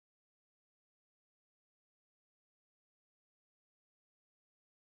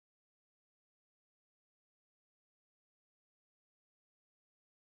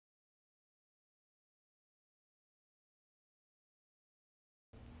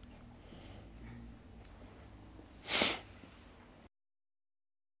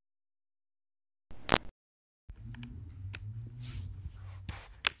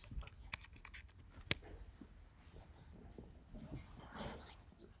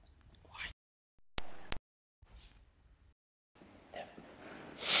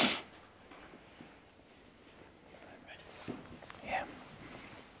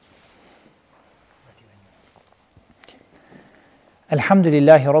الحمد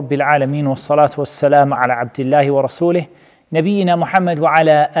لله رب العالمين والصلاة والسلام على عبد الله ورسوله نبينا محمد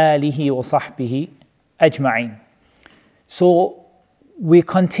وعلى آله وصحبه أجمعين. So we're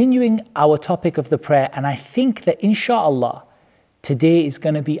continuing our topic of the prayer, and I think that inshallah today is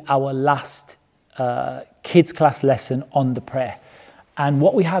going to be our last kids class lesson on the prayer. And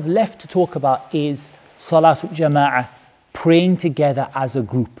what we have left to talk about is Salatul Jama'ah, praying together as a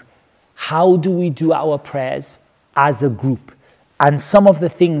group. How do we do our prayers as a group? And some of the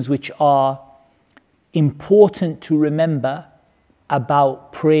things which are important to remember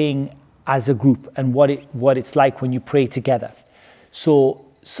about praying as a group and what it's like when you pray together. So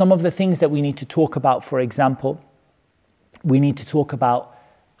some of the things that we need to talk about, for example, we need to talk about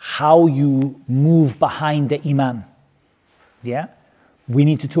how you move behind the imam. Yeah? We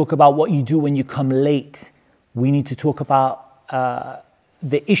need to talk about what you do when you come late. We need to talk about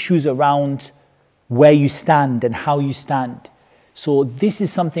the issues around where you stand and how you stand. So this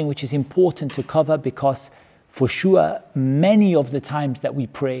is something which is important to cover, because for sure, many of the times that we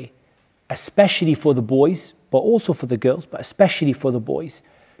pray, especially for the boys, but also for the girls, but especially for the boys,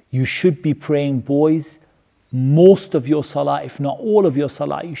 you should be praying, boys, most of your salah, if not all of your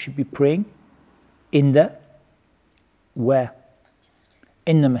salah, you should be praying in the, where?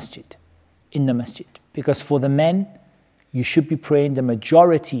 In the masjid. In the masjid. Because for the men, you should be praying the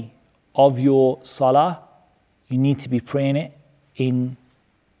majority of your salah, you need to be praying it in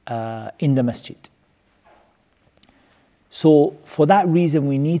the masjid. So for that reason,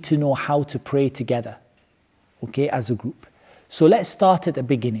 we need to know how to pray together, okay, as a group. So let's start at the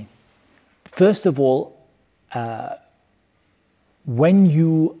beginning. First of all, when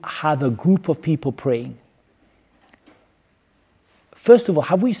you have a group of people praying, first of all,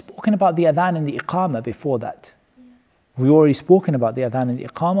 have we spoken about the adhan and the iqamah before that? We already spoken about the adhan and the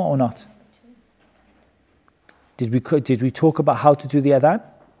iqamah or not? Did we talk about how to do the adhan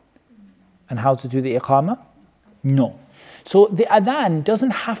and how to do the iqamah? No. So the adhan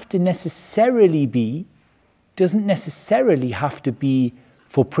doesn't necessarily have to be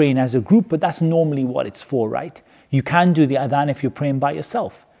for praying as a group, but that's normally what it's for, right? You can do the adhan if you're praying by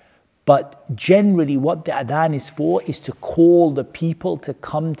yourself. But generally what the adhan is for is to call the people to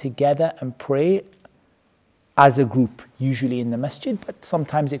come together and pray as a group, usually in the masjid, but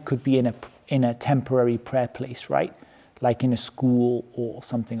sometimes it could be in a temporary prayer place, right? Like in a school or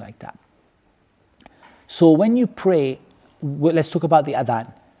something like that. So when you pray, let's talk about the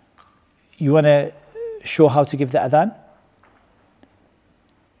adhan. You want to show how to give the adhan?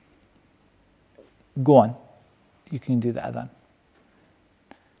 Go on. You can do the adhan.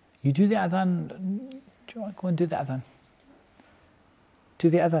 You do the adhan. Do you want to go and do the adhan? Do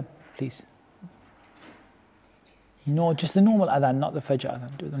the adhan, please. No, just the normal adhan, not the fajr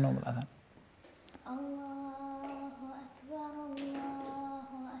adhan. Do the normal adhan.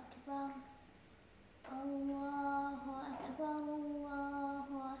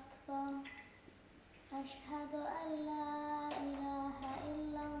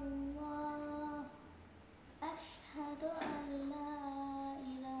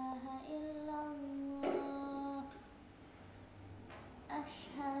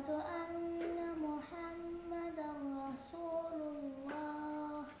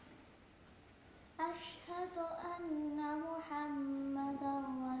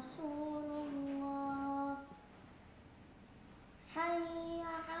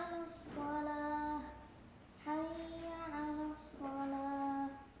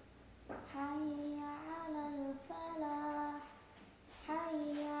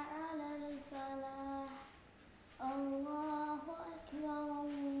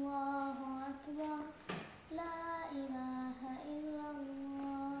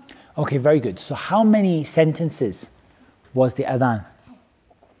 Okay, very good. So how many sentences was the adhan?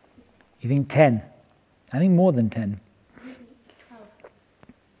 You think 10? I think more than 10.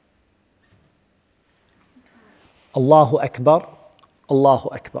 Allahu Akbar, Allahu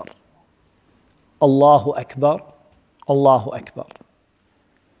Akbar. Allahu Akbar, Allahu Akbar.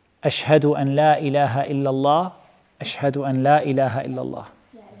 Ashhadu an la ilaha illallah, Ashhadu an la ilaha illallah.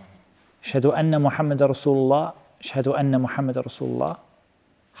 Ashhadu anna Muhammad Rasulullah, Ashhadu anna Muhammad Rasulullah.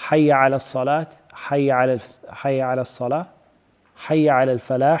 حي على الصلاة حي على الصلاة حي على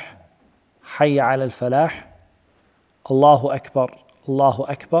الفلاح حي على الفلاح الله أكبر الله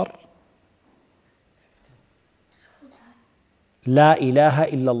أكبر لا إله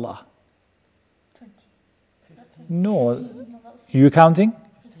إلا الله. No, you counting?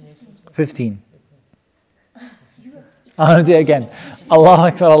 15. I'll do it again. Allahu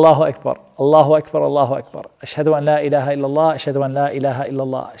Akbar, Allahu Akbar. Allahu Akbar, Allahu Akbar. Ashhadu an la ilaha illallah, Ashhadu an la ilaha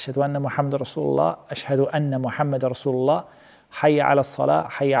illallah. Ashhadu anna Muhammad Rasulullah, Ashhadu anna Muhammad Rasulullah. حي على الصلاة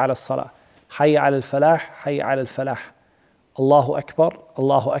حي على الصلاة حي على الفلاح حي على الفلاح الله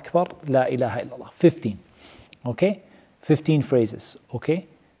أكبر لا إله إلا الله. 15. Okay, 15 phrases, okay,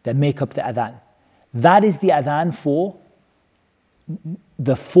 that make up the adhan. That is the adhan for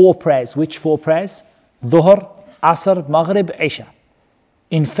the 4 prayers. Which 4 prayers? Dhuhr, Asr, Maghrib, Isha.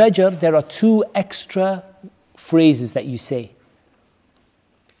 In Fajr, there are 2 extra phrases that you say.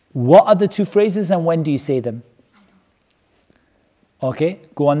 What are the 2 phrases and when do you say them? Okay,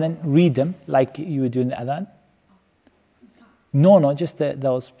 go on then, read them like you were doing the adhan. No, just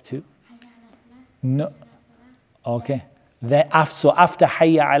those 2. No. Okay. So after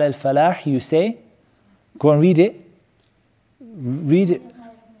Hayya ala al-falah, you say, go and read it. Read it.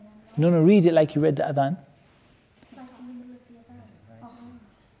 No, read it like you read the adhan.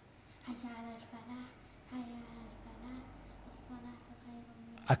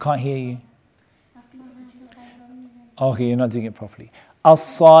 I can't hear you. Okay, you're not doing it properly.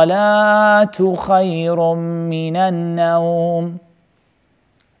 As-salatu khayrun minan nawm.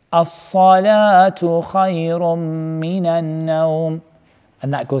 As-salatu khayrun minan nawm.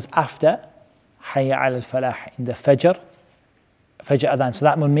 And that goes after Hayya ala al-falah in the Fajr adhan. So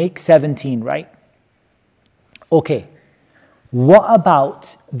that will make 17, right? Okay. What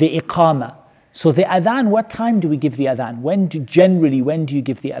about the iqamah? So the adhan, what time do we give the adhan? When do you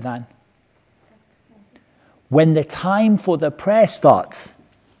give the adhan? When the time for the prayer starts.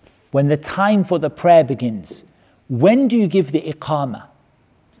 When the time for the prayer begins. When do you give the iqamah?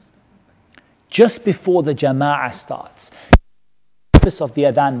 Just before the jama'ah starts. The purpose of the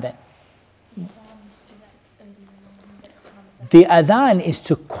adhan then? The adhan is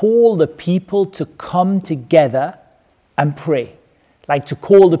to call the people to come together and pray. Like to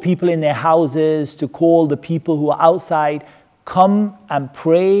call the people in their houses, to call the people who are outside, come and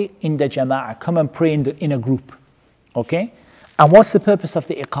pray in the jama'ah, come and pray in a group. Okay? And what's the purpose of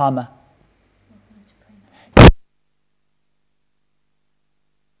the iqamah?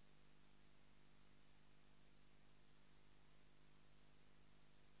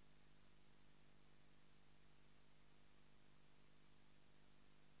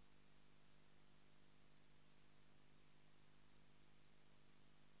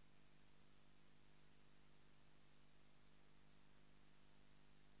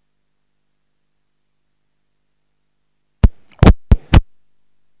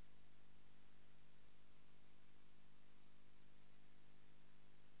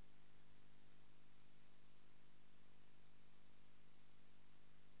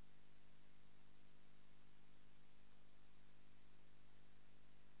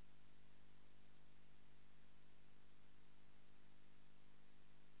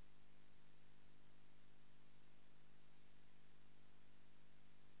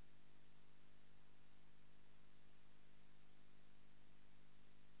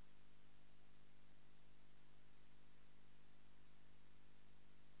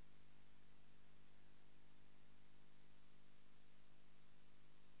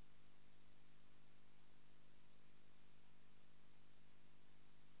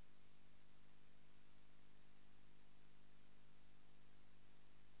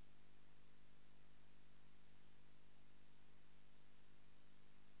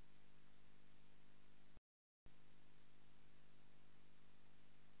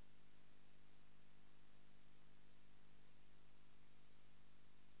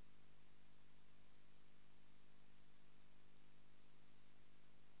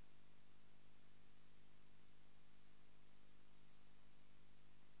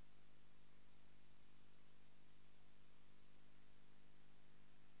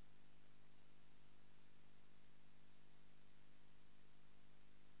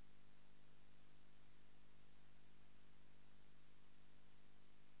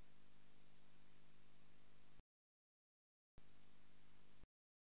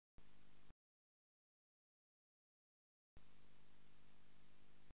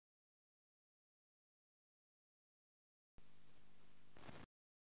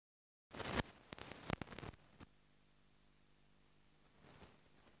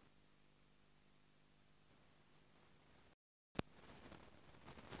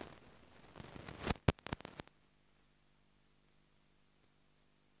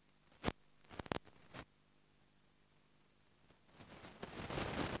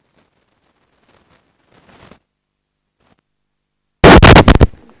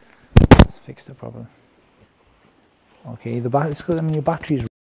 Fix the problem. Okay, it's because your battery's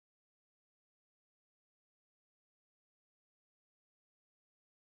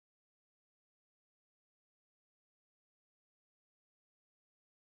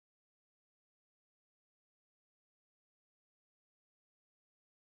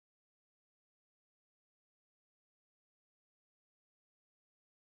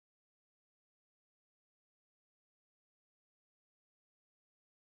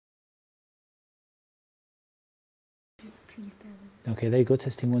Please bear with us. Okay, there you go.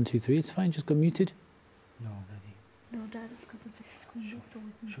 Testing 1, 2, 3. It's fine. Just got muted. No, Daddy. No, Dad, it's because of this screen. It's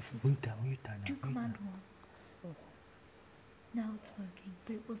always muted. شوف وانت now. Do command 1. Now it's working,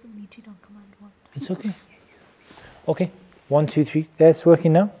 but it wasn't muted on command 1. It's okay. Okay. 1, 2, 3. That's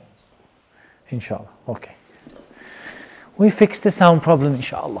working now? Inshallah. Okay. We fixed the sound problem,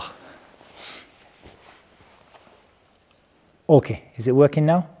 inshallah. Okay. Is it working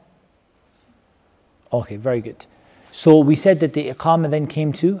now? Okay, very good. So we said that the iqamah then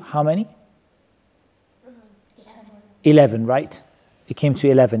came to how many? 11, right? It came to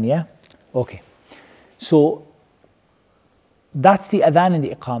 11, yeah? Okay. So that's the adhan and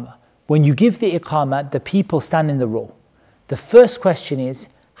the iqamah. When you give the iqamah, the people stand in the row. The first question is,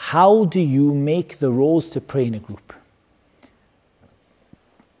 how do you make the rows to pray in a group?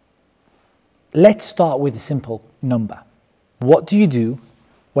 Let's start with a simple number. What do you do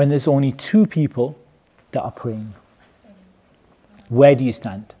when there's only 2 people that are praying? Where do you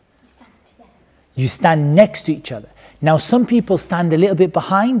stand? You stand next to each other. Now, some people stand a little bit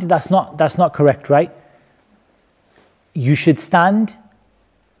behind. That's not correct, right? You should stand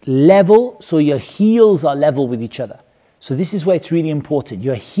level, so your heels are level with each other. So this is where it's really important.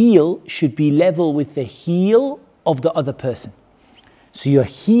 Your heel should be level with the heel of the other person. So your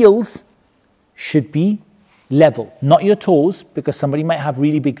heels should be level, not your toes, because somebody might have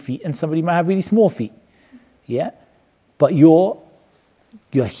really big feet and somebody might have really small feet. Yeah? But your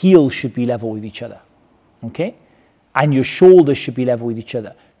heels should be level with each other. Okay? And your shoulders should be level with each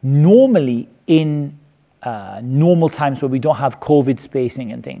other. Normally, in normal times where we don't have COVID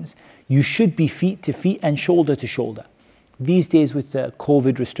spacing and things, you should be feet to feet and shoulder to shoulder. These days with the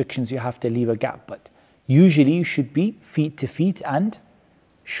COVID restrictions, you have to leave a gap, but usually you should be feet to feet and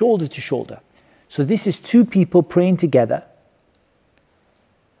shoulder to shoulder. So this is 2 people praying together.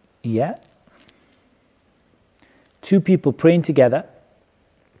 Yeah. 2 people praying together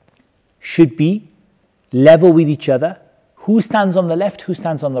should be level with each other. Who stands on the left? Who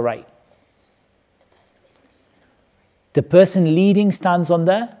stands on the right? The person leading stands on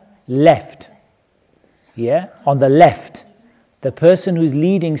the left. Yeah, on the left. The person who's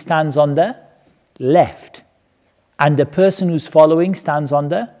leading stands on the left. And the person who's following stands on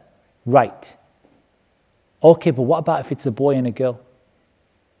the right. Okay, but what about if it's a boy and a girl?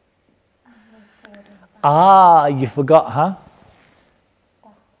 Ah, you forgot, huh?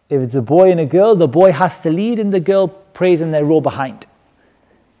 If it's a boy and a girl, the boy has to lead and the girl prays in their row behind.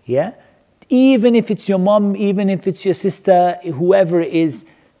 Yeah? Even if it's your mom, even if it's your sister, whoever it is,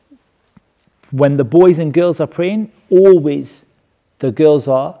 when the boys and girls are praying, always the girls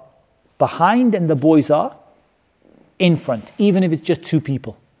are behind and the boys are in front, even if it's just 2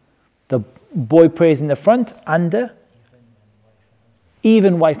 people. The boy prays in the front and the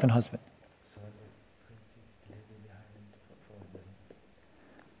even wife and husband.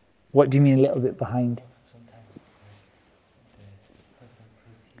 What do you mean a little bit behind?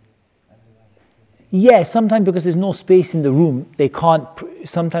 Yeah, sometimes because there's no space in the room, they can't.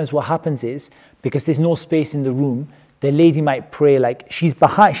 Sometimes what happens is, because there's no space in the room, the lady might pray like she's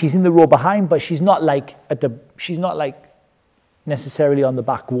behind, she's in the row behind, but she's not like necessarily on the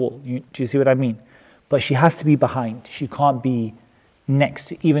back wall. Do you see what I mean? But she has to be behind. She can't be next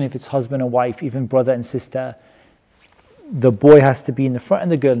to, even if it's husband and wife, even brother and sister. The boy has to be in the front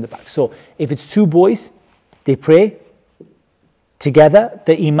and the girl in the back. So if it's 2 boys, they pray together,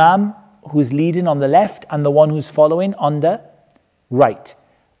 the imam who's leading on the left and the one who's following on the right.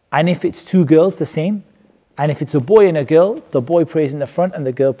 And if it's 2 girls, the same. And if it's a boy and a girl, the boy prays in the front and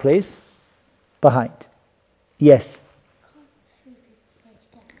the girl prays behind. Yes?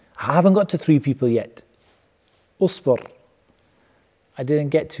 I haven't got to 3 people yet. Usbur. I didn't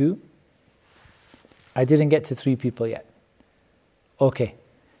get to 3 people yet. Okay.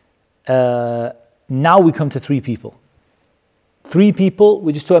 Now we come to 3 people. 3 people,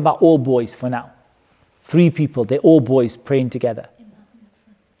 we're just talking about all boys for now. 3 people, they're all boys praying together.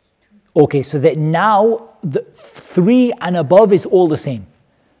 Okay, so that now the 3 and above is all the same.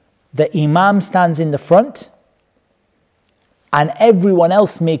 The imam stands in the front and everyone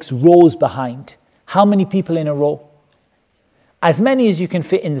else makes rows behind. How many people in a row? As many as you can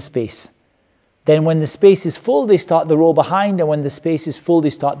fit in the space. Then when the space is full, they start the row behind, and when the space is full,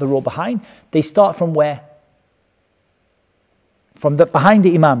 they start the row behind. They start from where? From behind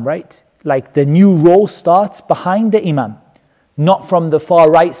the imam, right? Like the new row starts behind the imam, not from the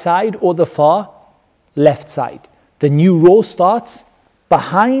far right side or the far left side. The new row starts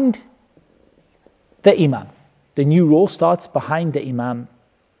behind the imam. The new row starts behind the imam,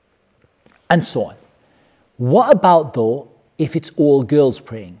 and so on. What about though if it's all girls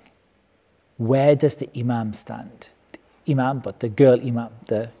praying? Where does the imam stand? imam, but the girl imam,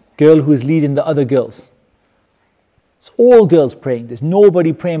 the girl who is leading the other girls. It's all girls praying. There's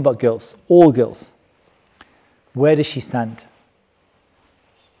nobody praying but girls, all girls. Where does she stand?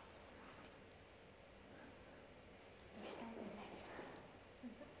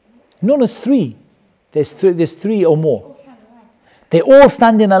 No, there's three. There's three or more. They all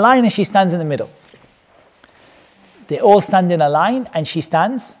stand in a line and she stands in the middle. They all stand in a line and she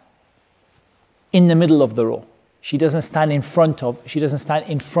stands in the middle of the row. She doesn't stand in front of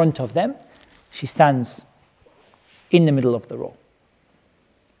them. She stands in the middle of the row.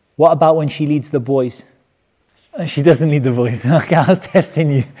 What about when she leads the boys? She doesn't lead the boys. Okay, I was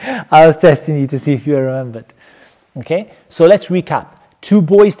testing you to see if you remembered. Okay, so let's recap. Two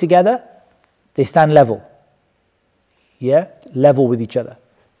boys together, they stand level. Yeah, level with each other.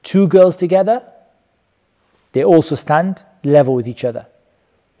 Two girls together, they also stand level with each other.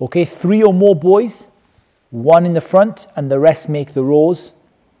 Okay, three or more boys, one in the front and the rest make the rows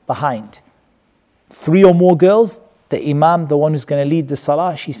behind. Three or more girls, the imam, the one who's going to lead the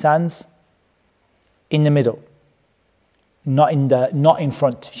salah, she stands in the middle. Not in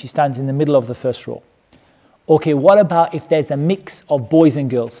front. She stands in the middle of the first row. Okay, what about if there's a mix of boys and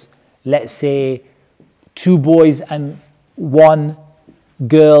girls? Let's say two boys and one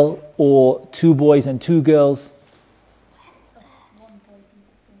girl, or two boys and two girls.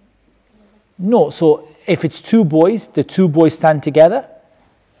 No, so if it's two boys, the two boys stand together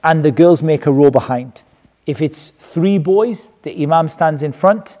and the girls make a row behind. If it's three boys, the imam stands in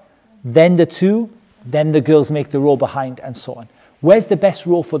front, then the girls make the row behind, and so on. Where's the best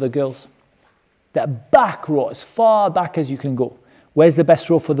row for the girls? The back row, as far back as you can go. Where's the best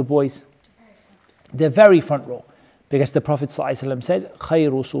row for the boys? The very front row. Because the Prophet ﷺ said,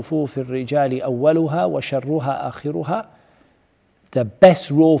 خَيْرُ صُفُوفِ الرِّجَالِ أَوَّلُهَا وَشَرُّهَا آخِرُهَا. The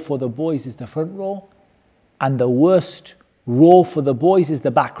best row for the boys is the front row, and the worst row for the boys is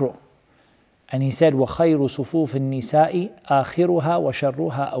the back row. And he said, وَخَيْرُ صُفُوفِ النِّسَاءِ آخِرُهَا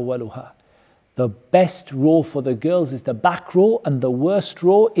وَشَرُّهَا أَوَّلُهَا. The best row for the girls is the back row, and the worst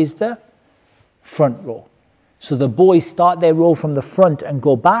row is the front row. So the boys start their row from the front and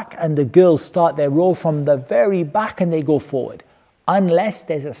go back, and the girls start their row from the very back and they go forward. Unless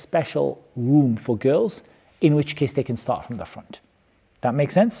there's a special room for girls, in which case they can start from the front. That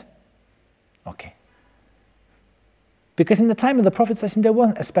makes sense? Okay. Because in the time of the Prophet ﷺ, there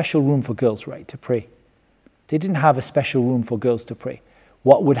wasn't a special room for girls, right, to pray. They didn't have a special room for girls to pray.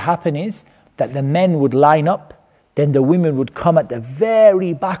 What would happen is that the men would line up, then the women would come at the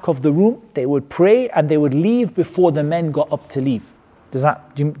very back of the room, they would pray, and they would leave before the men got up to leave. Do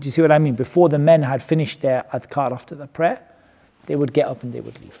you see what I mean? Before the men had finished their adhkar after the prayer, they would get up and they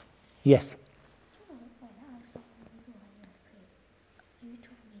would leave. Yes?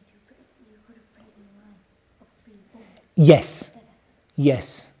 Yes.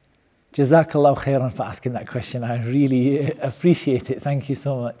 Yes. Jazakallah khairan for asking that question. I really appreciate it. Thank you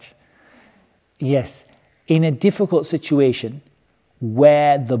so much. Yes. In a difficult situation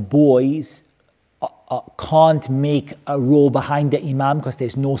where the boys can't make a row behind the imam because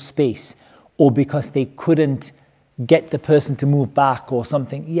there's no space, or because they couldn't get the person to move back or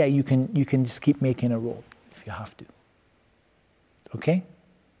something, yeah, you can just keep making a row if you have to. Okay?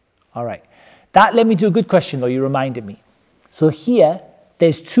 All right. That led me to a good question though, you reminded me. So here,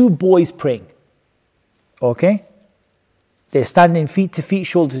 there's two boys praying. Okay? They're standing feet to feet,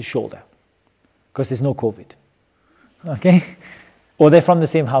 shoulder to shoulder, because there's no COVID. Okay? Or they're from the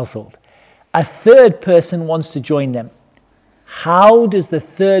same household. A third person wants to join them. How does the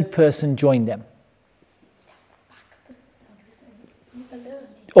third person join them?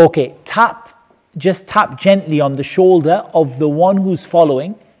 Okay, just tap gently on the shoulder of the one who's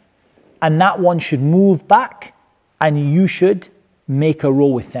following, and that one should move back, and you should make a row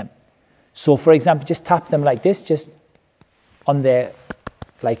with them. So for example, just tap them like this, just on their,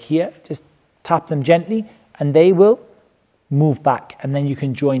 like here, just tap them gently, and they will move back, and then you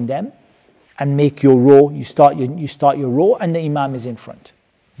can join them and make your row. You start your row, and the imam is in front.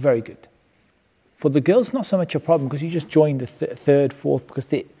 Very good. For the girls, not so much a problem, because you just join the third, fourth, because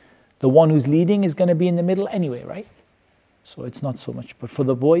the one who's leading is going to be in the middle anyway, right? So it's not so much. But for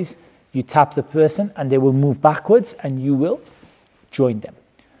the boys, you tap the person and they will move backwards and you will join them.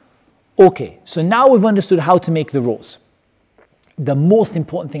 Okay, so now we've understood how to make the rows. The most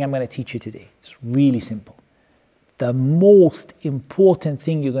important thing I'm going to teach you today, it's really simple. The most important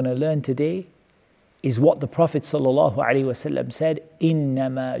thing you're going to learn today is what the Prophet ﷺ said,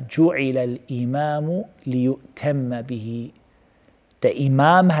 إِنَّمَا جُعِلَ الْإِمَامُ لِيُؤْتَمَّ بِهِ. The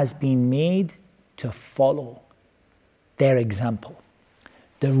imam has been made to follow their example.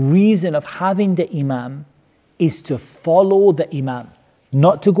 The reason of having the imam is to follow the Imam,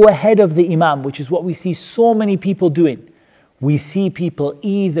 not to go ahead of the Imam, which is what we see so many people doing. We see people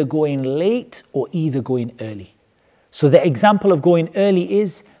either going late or either going early. So the example of going early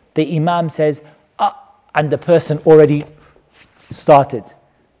is the Imam says, and the person already started.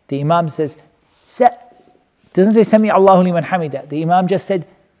 The Imam says, doesn't say Sami Allahu liman hamida. The Imam just said,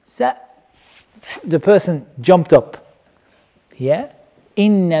 the person jumped up. Yeah?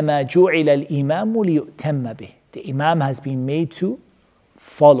 إِنَّمَا جُعِلَ الْإِمَامُ لِيُؤْتَمَّ بِهِ. The Imam has been made to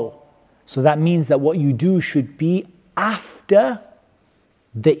follow. So that means that what you do should be after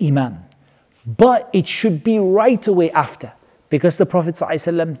the Imam. But it should be right away after. Because the Prophet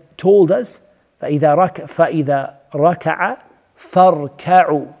ﷺ told us, فَإِذَا رَكَعَ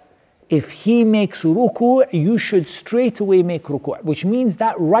فَارْكَعُوا. If he makes ruku', you should straight away make ruku', which means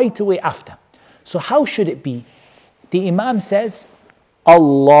that right away after. So how should it be? The Imam says,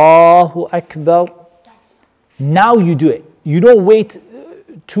 Allahu Akbar. Now you do it. You don't wait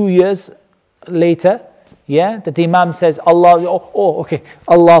 2 years later, yeah, that the Imam says, okay,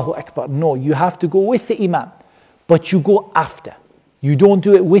 Allahu Akbar. No, you have to go with the Imam, but you go after. You don't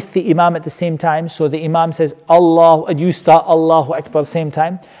do it with the Imam at the same time. So the Imam says Allah, and you start Allahu Akbar same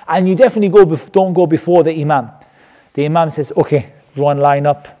time. And you definitely don't go before the Imam. The Imam says, okay, everyone line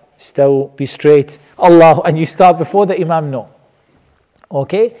up, still be straight. Allah, and you start before the Imam. No.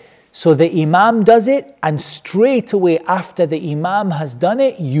 Okay? So the Imam does it, and straight away after the Imam has done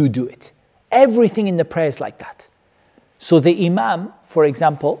it, you do it. Everything in the prayer is like that. So the Imam, for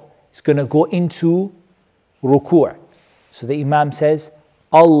example, is going to go into ruku'. So the Imam says,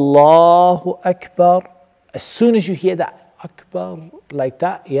 Allahu Akbar. As soon as you hear that Akbar like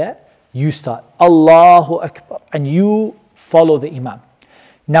that, yeah, you start Allahu Akbar and you follow the Imam.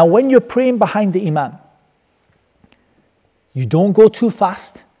 Now when you're praying behind the Imam, you don't go too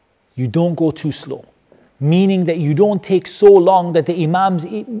fast, you don't go too slow. Meaning that you don't take so long that the Imam's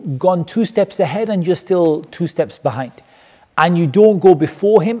gone 2 steps ahead and you're still 2 steps behind. And you don't go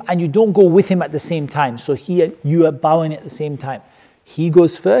before him and you don't go with him at the same time. So here you are bowing at the same time. He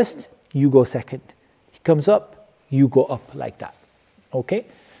goes first, you go second. He comes up, you go up like that. Okay?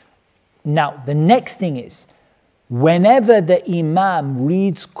 Now the next thing is, whenever the Imam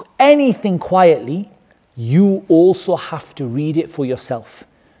reads anything quietly, you also have to read it for yourself.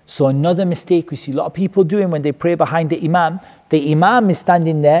 So another mistake we see a lot of people doing when they pray behind the Imam is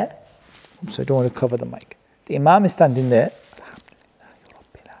standing there. Oops, I don't want to cover the mic. The Imam is standing there.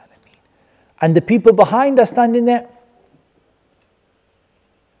 And the people behind are standing there.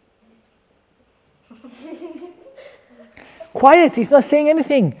 Quiet, he's not saying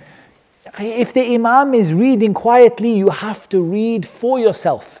anything. If the Imam is reading quietly, you have to read for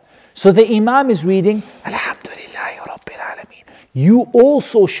yourself. So the Imam is reading, Alhamdulillahi Rabbil Alameen. You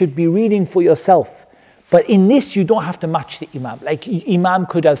also should be reading for yourself. But in this, you don't have to match the Imam. Like Imam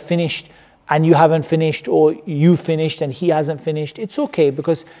could have finished and you haven't finished, or you finished and he hasn't finished. It's okay,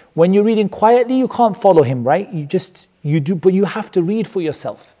 because when you're reading quietly, you can't follow him, right? You do, but you have to read for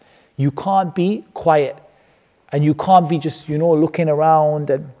yourself. You can't be quiet. And you can't be just, looking around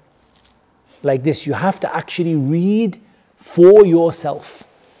and like this. You have to actually read for yourself.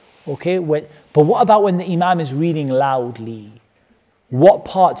 Okay? But what about when the Imam is reading loudly? What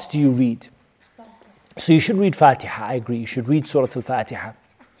parts do you read? So you should read Fatiha, I agree. You should read Surah Al-Fatiha.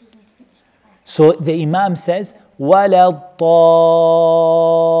 So the Imam says, وَلَا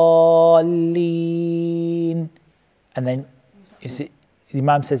الضَّالِّينَ. And then the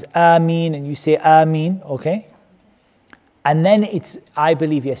Imam says, Ameen, and you say Ameen, okay? And then I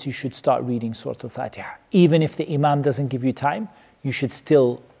believe, yes, you should start reading Surah Al-Fatiha. Even if the Imam doesn't give you time, you should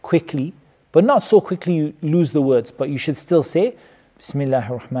still quickly, but not so quickly you lose the words, but you should still say,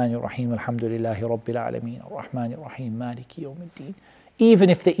 Bismillahir Rahmanir Rahim, Alhamdulillahi Rabbil Alameen, Ar-Rahmanir Rahim, Maliki Yawmiddin. Even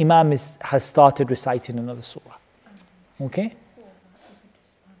if the Imam has started reciting another surah. Okay?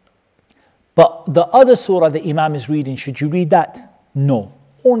 But the other surah the Imam is reading, should you read that? No.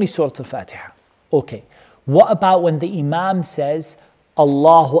 Only Surah Al-Fatiha. Okay. What about when the Imam says,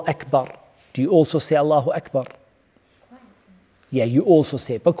 Allahu Akbar? Do you also say Allahu Akbar? Yeah, you also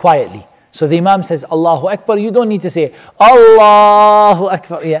say it, but quietly. So the Imam says Allahu Akbar, you don't need to say Allahu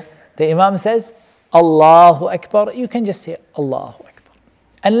Akbar. Yeah. The Imam says Allahu Akbar, you can just say Allahu Akbar.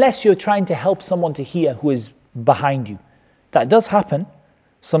 Unless you're trying to help someone to hear who is behind you. That does happen.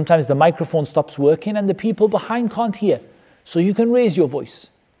 Sometimes the microphone stops working and the people behind can't hear. So you can raise your voice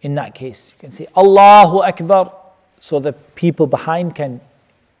in that case. You can say Allahu Akbar, so the people behind can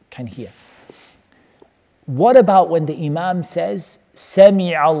hear. What about when the Imam says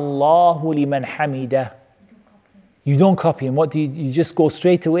Sami Allahu liman hamidah? You don't copy him. What do you just go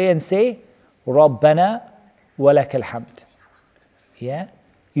straight away and say Rabbana وَلَكَ الْحَمْدِ. Yeah?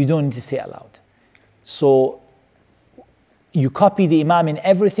 You don't need to say it aloud. So you copy the Imam in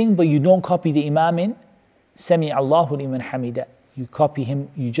everything, but you don't copy the Imam in Sami Allahu liman hamida. You copy him,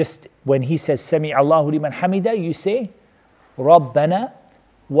 you just, when he says Sami Allahu liman hamida, you say Rabbana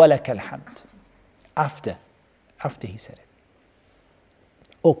وَلَكَ الْحَمْدِ. After he said it.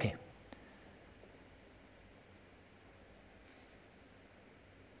 Okay.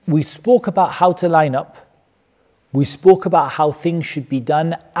 We spoke about how to line up. We spoke about how things should be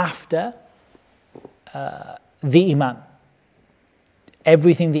done after the Imam.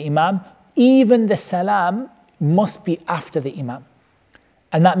 Everything the Imam, even the salam must be after the Imam.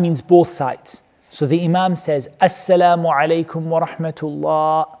 And that means both sides. So the Imam says, Assalamu alaikum wa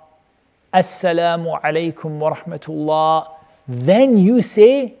rahmatullah. Assalamu alaikum wa rahmatullah. Then you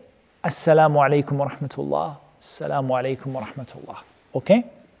say, Assalamu alaikum wa rahmatullah. Assalamu alaikum wa rahmatullah. Okay?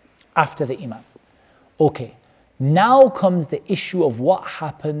 After the Imam. Okay. Now comes the issue of what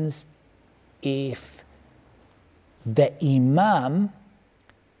happens if the Imam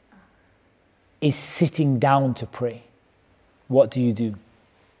is sitting down to pray. What do?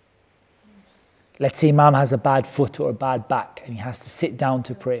 Let's say Imam has a bad foot or a bad back and he has to sit down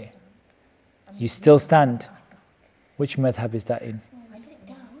to pray. You still stand. Which madhab is that in? I sit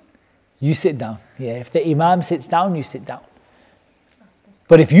down. You sit down. Yeah, if the Imam sits down, you sit down.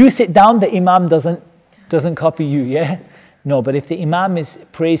 But if you sit down, the Imam doesn't copy you, yeah? No, but if the Imam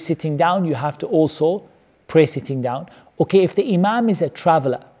prays sitting down, you have to also pray sitting down. Okay, if the Imam is a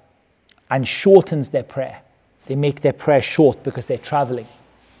traveler and shortens their prayer, they make their prayer short because they're traveling.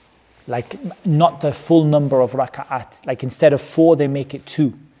 Like not the full number of raka'at. Like instead of 4, they make it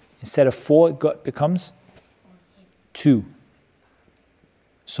 2. Instead of 4, it becomes 2.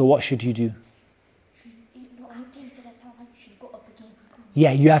 So what should you do?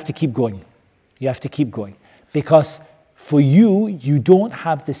 Yeah, you have to keep going. You have to keep going. Because for you, you don't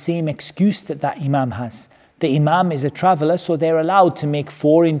have the same excuse that Imam has. The Imam is a traveler, so they're allowed to make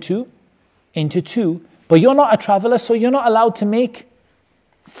 4 into 2. But you're not a traveler, so you're not allowed to make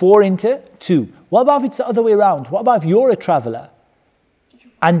 4 into 2. What about if it's the other way around? What about if you're a traveler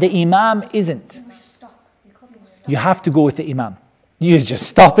and the Imam isn't? You have to go with the Imam. You just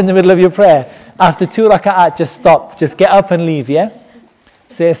stop in the middle of your prayer. After 2 raka'at, just stop. Just get up and leave, yeah?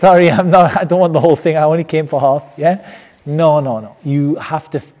 Say, sorry, I don't want the whole thing. I only came for half, yeah? No. You have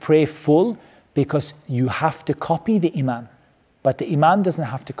to pray full because you have to copy the Imam. But the Imam doesn't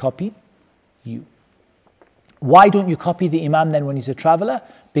have to copy you. Why don't you copy the Imam then when he's a traveler?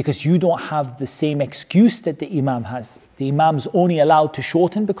 Because you don't have the same excuse that the Imam has. The Imam's only allowed to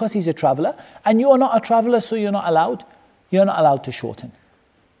shorten because he's a traveler, and you're not a traveler, so you're not allowed to shorten.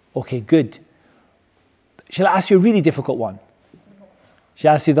 Okay, good. Shall I ask you a really difficult one?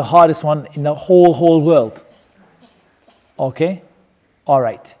 Shall I ask you the hardest one in the whole world? Okay? All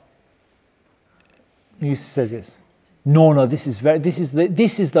right. Yusuf says yes. No, this is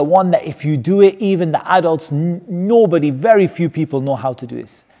the one that if you do it, even the adults, very few people know how to do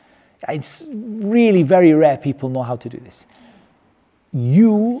this. It's really very rare people know how to do this.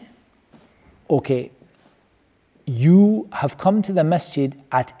 You have come to the masjid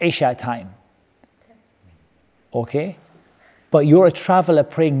at Isha time. Okay? But you're a traveler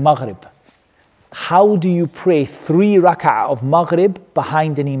praying Maghrib. How do you pray 3 rak'ah of Maghrib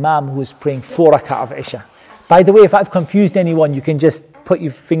behind an Imam who is praying 4 rak'ah of Isha? By the way, if I've confused anyone, you can just put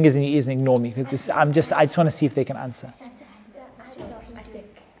your fingers in your ears and ignore me. Because I just want to see if they can answer.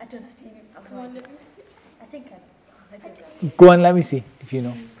 Go on, let me see if you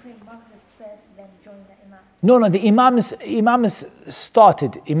know. No, the Imam has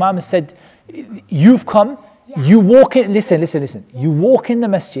started. Imam has said, you've come, you walk in, listen. You walk in the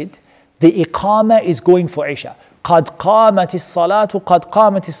masjid, the Iqamah is going for Isha. قَدْ قَامَتِ الصَّلَاةُ قَدْ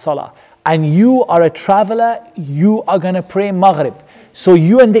قَامَتِ الصَّلَاةُ. And you are a traveler, you are going to pray Maghrib. So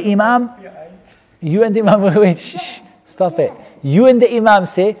you and the Imam, wait, stop it. You and the Imam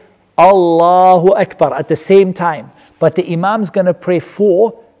say, Allahu Akbar at the same time. But the Imam's going to pray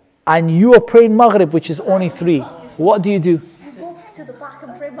 4, and you are praying Maghrib, which is only 3. What do you do? Walk to the back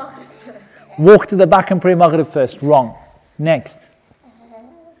and pray Maghrib first. Walk to the back and pray Maghrib first. Wrong. Next.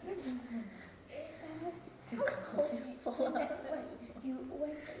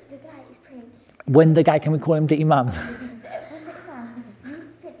 When the guy, can we call him the Imam? When the Imam,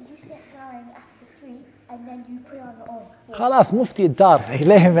 you sit flying after 3 and then you pray on your own. خلاص مفتي الدار.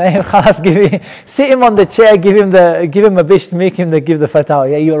 خلاص sit him on the chair, give him a bish to make him give the fatwa.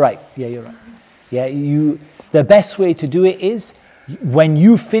 Yeah, you're right. Yeah, the best way to do it is when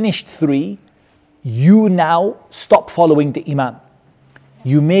you finished 3, you now stop following the Imam.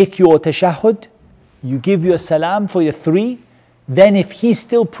 You make your tashahhud, you give your salam for your 3, then if he's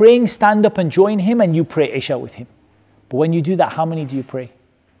still praying, stand up and join him and you pray Isha with him. But when you do that, how many do you pray?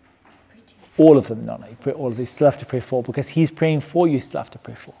 All of them. No, you pray all of them. You still have to pray 4 because he's praying 4, you still have to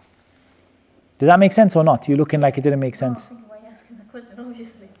pray 4. Does that make sense or not? You're looking like it didn't make sense. I think why you're asking the question,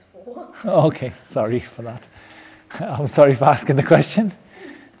 obviously it's 4. Okay, sorry for that. I'm sorry for asking the question.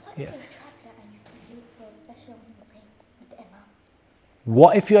 Yes.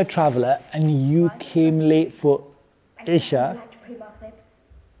 What if you're a traveller and you came late for Isha?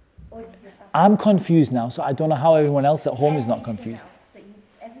 I'm confused now, so I don't know how everyone else at home is not confused.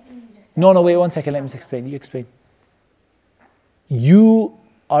 No, wait 1 second, let me explain. You explain. You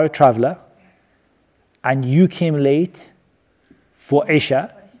are a traveller and you came late for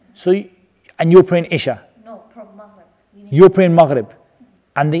Isha, and you're praying Isha. No, from Maghrib. You're praying Maghrib,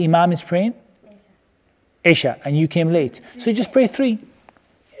 and the Imam is praying Isha, and you came late. So you just pray 3.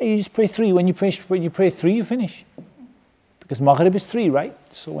 You just pray 3. When you pray 3, you finish. Because Maghrib is 3, right?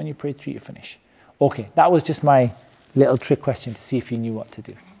 So when you pray 3, you finish. Okay, that was just my little trick question to see if you knew what to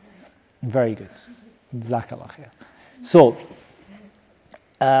do. Very good. Jazakallah khair. So,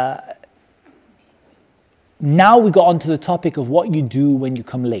 now we got on to the topic of what you do when you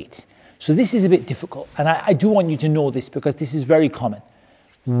come late. So this is a bit difficult, and I do want you to know this because this is very common.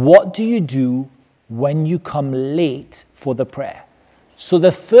 What do you do when you come late for the prayer? So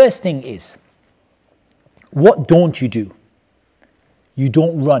the first thing is, what don't you do? You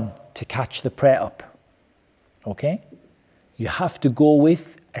don't run to catch the prayer up. Okay? You have to go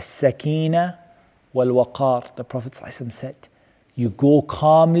with as-sakina wal-waqar. The Prophet ﷺ said, you go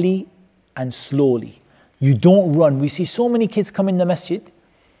calmly and slowly. You don't run. We see so many kids come in the masjid,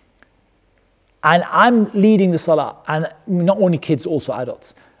 and I'm leading the salah, and not only kids, also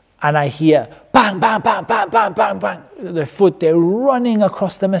adults. And I hear bang, bang, bang, bang, bang, bang, bang. Their foot, they're running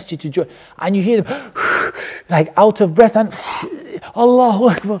across the masjid to join. And you hear them like out of breath and Allahu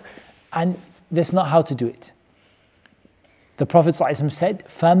Akbar. And that's not how to do it. The Prophet ﷺ said,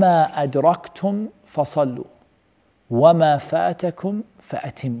 فَمَا أَدْرَكْتُمْ فَصَلُّوا وَمَا فَاتَكُمْ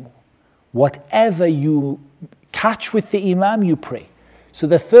فَأَتِمُّوا. Whatever you catch with the Imam, you pray. So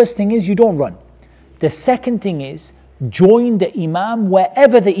the first thing is you don't run. The second thing is join the Imam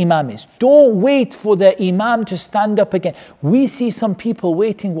wherever the Imam is. Don't wait for the Imam to stand up again. We see some people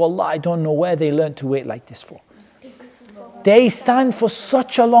waiting. Wallah, I don't know where they learned to wait like this for. They stand for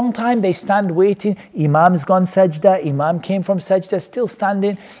such a long time. They stand waiting. Imam's gone sajda. Imam came from sajda, still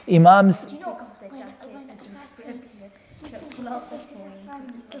standing. Imam's...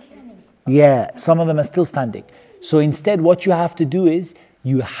 Yeah, some of them are still standing. So instead what you have to do is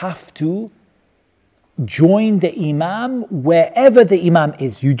you have to join the Imam wherever the Imam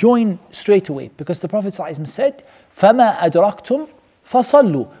is. You join straight away because the Prophet ﷺ said, فَمَا أَدْرَكْتُمْ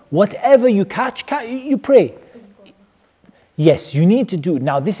فَصَلُّوا. Whatever you catch, you pray. Yes, you need to do.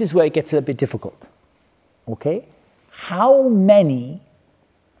 Now this is where it gets a little bit difficult. Okay? How many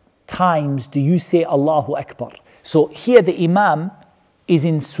times do you say Allahu Akbar? So here the Imam is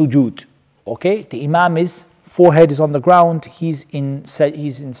in sujood. Okay? The Imam is, forehead is on the ground, he's in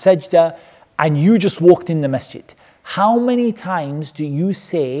sajda, and you just walked in the masjid. How many times do you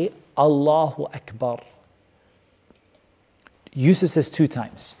say Allahu Akbar? Yusuf says 2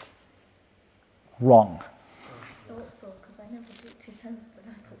 times. Wrong.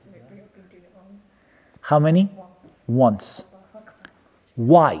 How many? Once.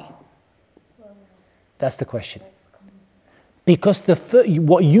 Why? That's the question. Because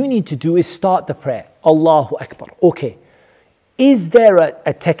what you need to do is start the prayer. Allahu Akbar. Okay. Is there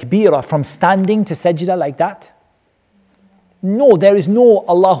a takbirah from standing to sajda like that? No, there is no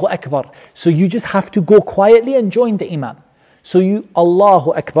Allahu Akbar. So you just have to go quietly and join the Imam. So you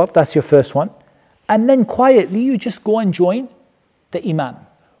Allahu Akbar, that's your first one. And then quietly you just go and join the Imam.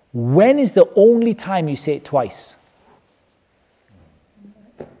 When is the only time you say it twice?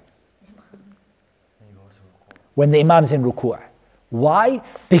 When the Imam is in ruku'. Why?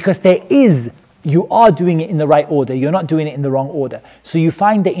 Because you are doing it in the right order. You're not doing it in the wrong order. So you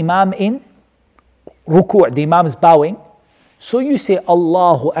find the Imam in ruku', the Imam is bowing. So you say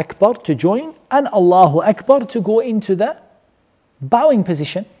Allahu Akbar to join and Allahu Akbar to go into the bowing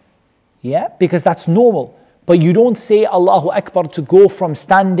position. Yeah, because that's normal. But you don't say Allahu Akbar to go from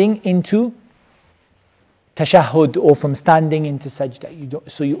standing into tashahhud or from standing into sajda.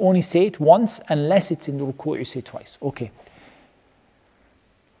 So you only say it once, unless it's in the ruku', you say it twice. Okay.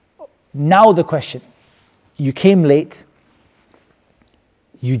 Now the question. You came late.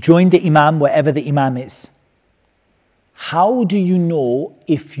 You joined the Imam wherever the Imam is. How do you know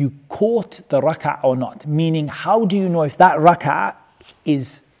if you caught the rak'ah or not? Meaning, how do you know if that rak'ah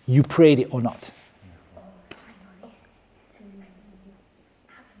is you prayed it or not?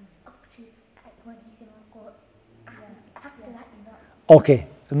 Okay,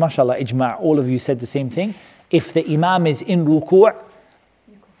 mashallah, ijma', all of you said the same thing. If the imam is in ruku',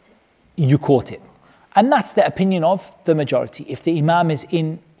 you caught it. And that's the opinion of the majority. If the imam is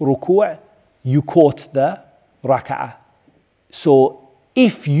in ruku', you caught the raka'ah. So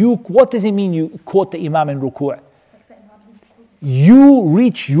what does it mean you caught the imam in ruku'? You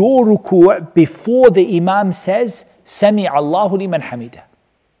reach your ruku' before the imam says, Sami Allahu liman hamida.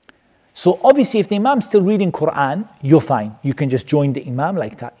 So obviously if the imam's still reading Quran, you're fine. You can just join the imam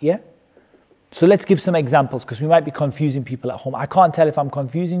like that, yeah? So let's give some examples because we might be confusing people at home. I can't tell if I'm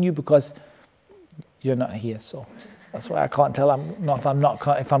confusing you because you're not here. So that's why I can't tell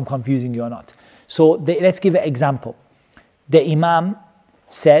if I'm confusing you or not. So let's give an example. The imam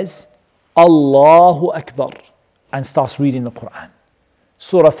says, Allahu Akbar, and starts reading the Quran.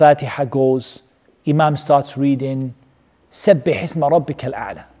 Surah Fatiha goes, imam starts reading, Sabbih isma rabbika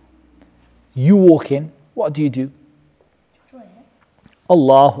al-a'la. You walk in, what do?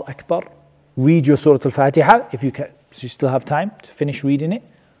 Allahu Akbar. Read your Surah Al-Fatiha if you can, so you still have time to finish reading it.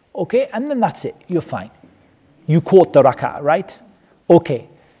 Okay, and then that's it, you're fine. You caught the rak'ah, right? Okay,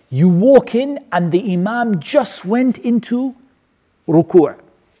 you walk in and the imam just went into ruku'.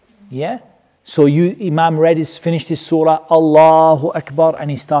 Yeah? So imam finished his surah, Allahu Akbar, and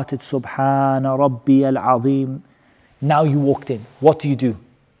he started Subhana Rabbi al-Azim. Now you walked in. What do?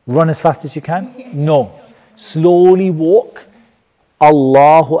 Run as fast as you can? No. Slowly walk,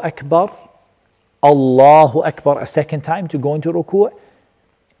 Allahu Akbar a second time to go into ruku'.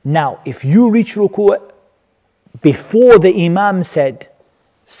 Now, if you reach ruku' before the imam said,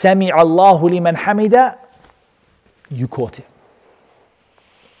 Sami Allahu liman hamida, you caught it.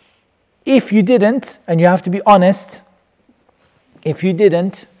 If you didn't, and you have to be honest, if you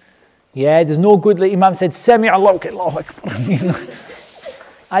didn't, yeah, there's no good, the imam said, Sami Allahu, okay, Allahu Akbar.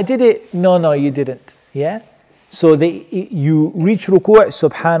 I did it. No, you didn't. Yeah? So you reach ruku',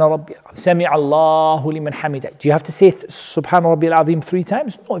 Subhana Rabbi, Sami Allahu liman hamida. Do you have to say Subhana Rabbi al-Azim 3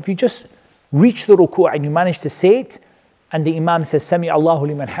 times? No, if you just reach the ruku' and you manage to say it, and the imam says Sami Allahu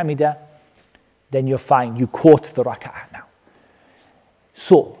liman hamida, then you're fine. You caught the raka'ah now.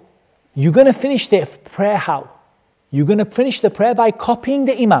 So, you're going to finish the prayer how? You're going to finish the prayer by copying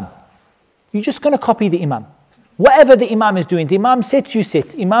the imam. You're just going to copy the imam. Whatever the imam is doing, the imam sits, you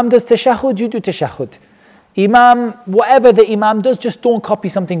sit. Imam does tashahhud, you do tashahhud. Imam, whatever the imam does, just don't copy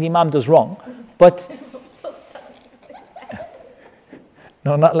something the imam does wrong. But,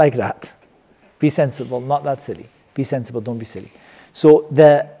 no, not like that. Be sensible, not that silly. Be sensible, don't be silly. So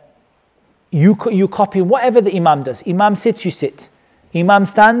you copy whatever the imam does. Imam sits, you sit. Imam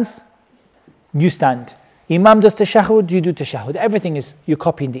stands, you stand. Imam does tashahhud, you do tashahhud. Everything is, you're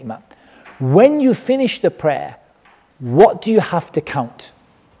copying the imam. When you finish the prayer, what do you have to count?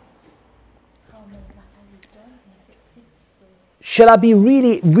 Shall I be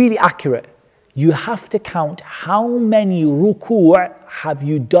really, really accurate? You have to count how many ruku' have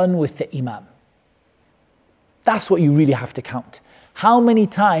you done with the imam. That's what you really have to count. How many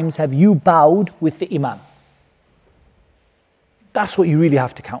times have you bowed with the imam? That's what you really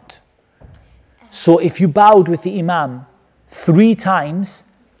have to count. So if you bowed with the imam 3 times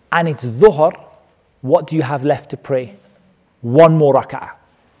and it's dhuhr, what do you have left to pray? 1 more rak'ah.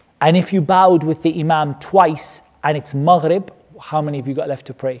 And if you bowed with the imam twice and it's maghrib, how many have you got left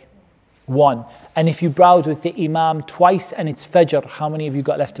to pray? 1. And if you bowed with the imam twice and it's fajr, how many have you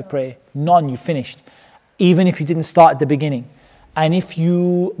got left to pray? None, you finished. Even if you didn't start at the beginning. And if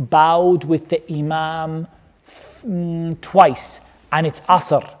you bowed with the imam twice and it's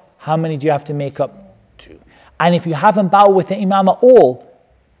asr, how many do you have to make up? 2. And if you haven't bowed with the imam at all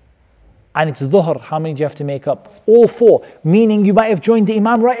and it's dhuhr, how many do you have to make up? All 4. Meaning you might have joined the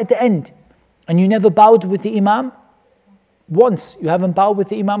imam right at the end and you never bowed with the imam once. You haven't bowed with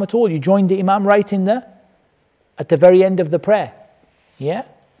the imam at all. You joined the imam right at the very end of the prayer. Yeah?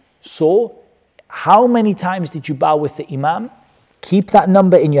 So how many times did you bow with the imam? Keep that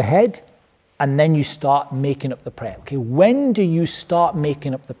number in your head and then you start making up the prayer. Okay, when do you start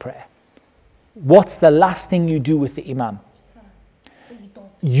making up the prayer? What's the last thing you do with the imam?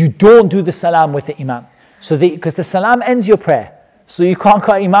 You don't do the salam with the imam. So because the salam ends your prayer. So you can't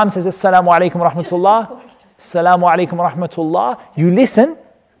call imam says assalamu alaikum rahmatullah. Assalamu alaikum rahmatullah. You listen.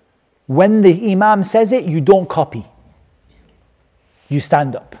 When the imam says it, you don't copy. You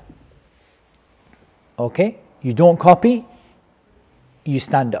stand up. Okay? You don't copy. You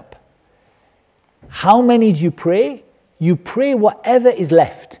stand up. How many do you pray? You pray whatever is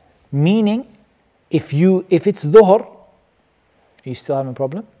left. Meaning, if it's dhuhr, are you still having a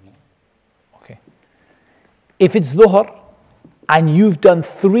problem? Okay. If it's dhuhr and you've done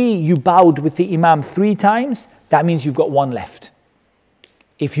 3, you bowed with the imam 3 times, that means you've got 1 left.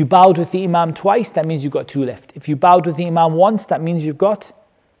 If you bowed with the Imam twice, that means you've got 2 left. If you bowed with the Imam once, that means you've got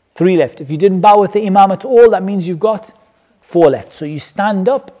 3 left. If you didn't bow with the Imam at all, that means you've got 4 left. So you stand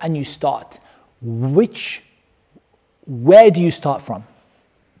up and you start. Where do you start from?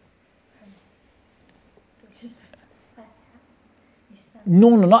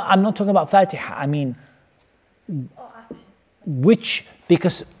 No, I'm not talking about Fatiha. I mean,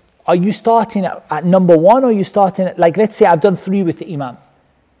 because are you starting at number 1 or are you starting at, like, let's say I've done 3 with the Imam.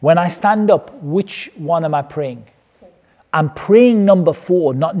 When I stand up, which one am I praying? I'm praying number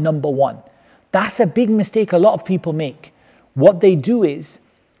 4, not number 1. That's a big mistake a lot of people make. What they do is,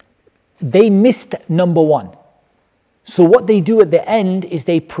 they missed number 1. So what they do at the end is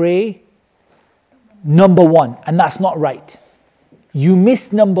they pray number 1, and that's not right. You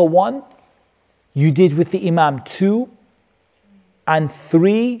missed number 1, you did with the Imam 2 and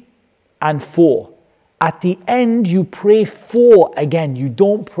 3 and 4. At the end, you pray 4 again. You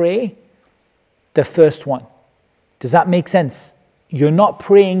don't pray the first one. Does that make sense? You're not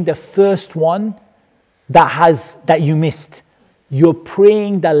praying the first one that you missed. You're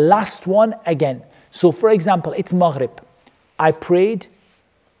praying the last one again. So for example, it's Maghrib. I prayed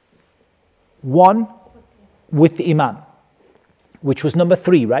 1 with the Imam, which was number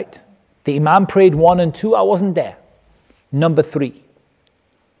 3, right? The Imam prayed 1 and 2, I wasn't there. Number 3.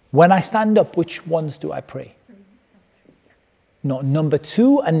 When I stand up, which ones do I pray? No, number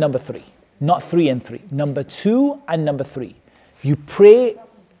 2 and number 3. Not 3 and 3. Number 2 and number 3. You pray,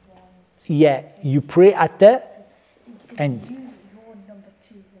 you pray at the end.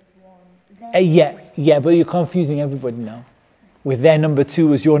 But you're confusing everybody now. With their number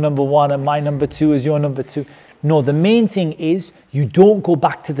 2 as your number 1 and my number 2 as your number 2. No, the main thing is you don't go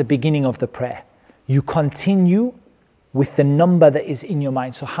back to the beginning of the prayer. You continue with the number that is in your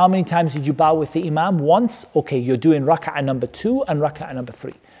mind. So how many times did you bow with the Imam? Once. Okay, you're doing rak'ah number 2 and rak'ah number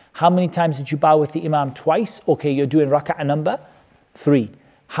 3. How many times did you bow with the Imam? Twice. Okay, you're doing rak'ah number 3.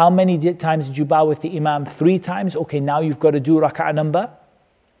 How many times did you bow with the Imam? 3 times. Okay, now you've got to do rak'ah number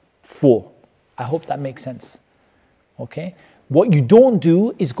 4. I hope that makes sense. Okay. What you don't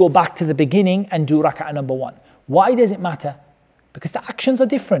do is go back to the beginning and do rak'ah number 1. Why does it matter? Because the actions are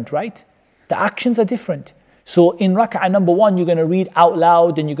different, right? The actions are different. So in rak'ah number 1, you're going to read out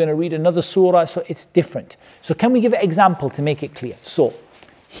loud and you're going to read another surah, so it's different. So can we give an example to make it clear? So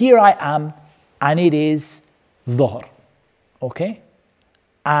here I am and it is Dhuhr, okay?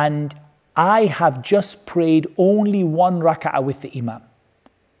 And I have just prayed only 1 rak'ah with the Imam.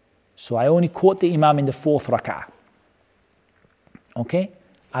 So I only caught the Imam in the 4th rak'ah. Okay?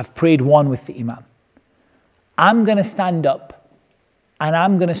 I've prayed 1 with the Imam. I'm going to stand up and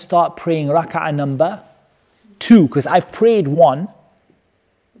I'm going to start praying rak'ah number 2 because I've prayed 1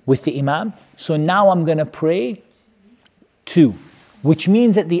 with the Imam. So now I'm going to pray 2, which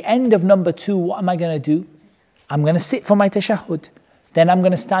means at the end of number 2, what am I going to do? I'm going to sit for my tashahhud. Then I'm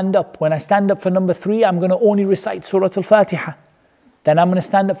going to stand up. When I stand up for number 3, I'm going to only recite Surah Al-Fatiha. Then I'm going to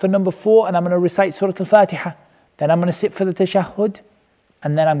stand up for number 4 and I'm going to recite Surah Al-Fatiha. Then I'm going to sit for the tashahhud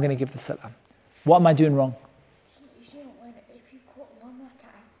and then I'm going to give the salam. What am I doing wrong? If you caught 1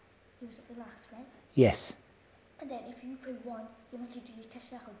 rak'ah, it was at the last, right? Yes. And then if you pray 1, you want to do your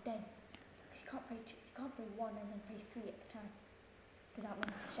tashahhud then. Because you can't pray 1 and then pray 3 at the time. Without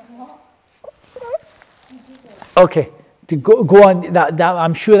one tashahhud. Okay. To go on, that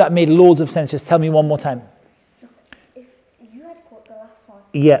I'm sure that made loads of sense. Just tell me one more time. If you had caught the last one,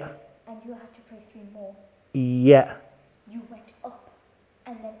 Yeah. and you had to pray 3 more, Yeah. you went up,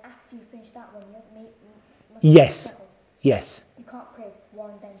 and then after you finished that one, you must Yes. Yes. You can't pray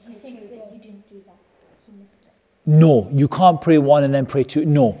 1, then you 2 again. You didn't do that. He missed it. No, you can't pray 1 and then pray 2.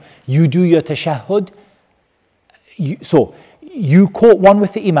 No, you do your tashahhud. So you caught 1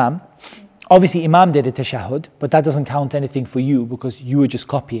 with the Imam. Obviously, Imam did a tashahhud, but that doesn't count anything for you because you were just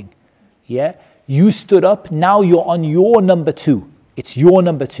copying. Yeah? You stood up, now you're on your number 2. It's your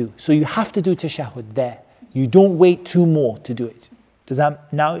number 2. So you have to do tashahhud there. You don't wait 2 more to do it. Does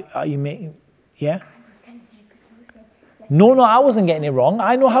that, now, are you making, yeah? No, I wasn't getting it wrong.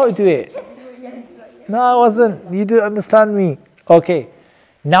 I know how to do it. No, I wasn't. You do understand me. Okay.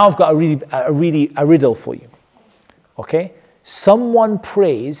 Now I've got a riddle for you. Okay? Someone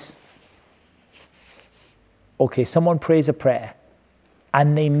prays a prayer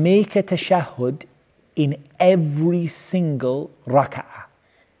and they make a tashahhud in every single rak'ah.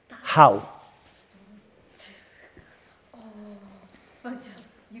 How?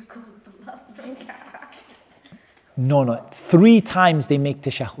 You called the last rak'ah. No. 3 times they make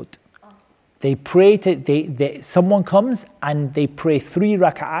tashahhud. They pray someone comes and they pray 3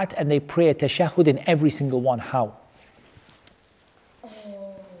 rak'at and they pray a tashahhud in every single one. How?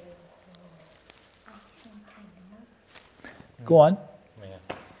 Go on.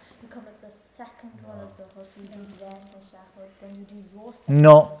 You come at the second one of the whole, so you do their tashahhud, then you do your second.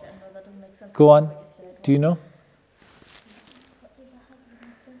 No. No, that doesn't make sense. Go on. What you said. Do you know? What does that have to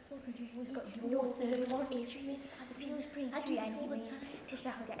make sense for? Because you've always got your third one. If he was praying I do three this and all he the made time.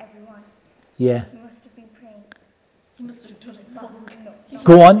 tashahhud at everyone, Yeah. he must have been praying. He must have done it wrong.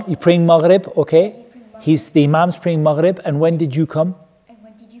 Go on. You're praying Maghrib, okay? The Imam's praying Maghrib, and when did you come? And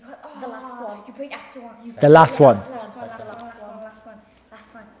when did you come? The last one. You prayed after one. The last one. Last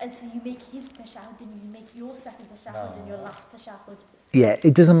one. And so you make his tashahhud, and you make your second tashahhud and your last tashahhud. Yeah,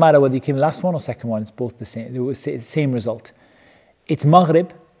 it doesn't matter whether you came last one or second one, it's both the same. It was the same result. It's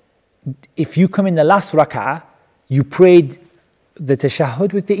Maghrib. If you come in the last rak'ah, you prayed the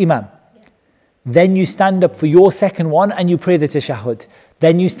tashahhud with the Imam. Then you stand up for your second one and you pray the tashahhud.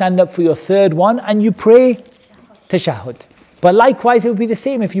 Then you stand up for your third one and you pray tashahhud. But likewise, it would be the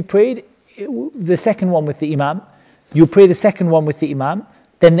same if you prayed the second one with the Imam. You pray the second one with the Imam.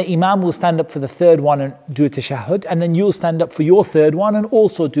 Then the Imam will stand up for the third one and do a tashahhud. And then you'll stand up for your third one and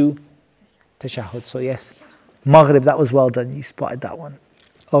also do tashahhud. So yes, Maghrib, that was well done. You spotted that one.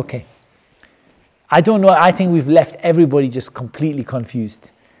 Okay. I don't know. I think we've left everybody just completely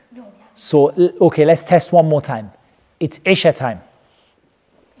confused. So, okay, let's test one more time. It's Isha time.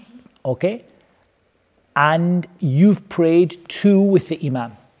 Okay? And you've prayed 2 with the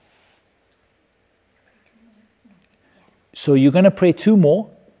Imam. So you're going to pray 2 more.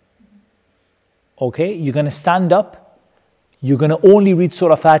 Okay? You're going to stand up. You're going to only read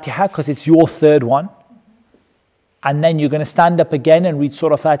Surah Fatiha because it's your third one. And then you're going to stand up again and read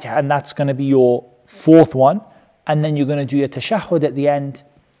Surah Fatiha, and that's going to be your 4th one. And then you're going to do your tashahhud at the end.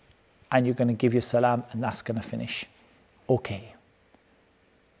 And you're going to give your salam, and that's going to finish. Okay.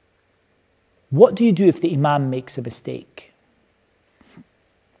 What do you do if the Imam makes a mistake?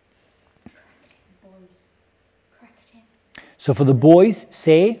 Correct him. So for the boys,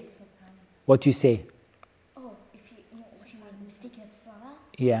 say, what do you say? Oh, if you what you mean, mistaken as salah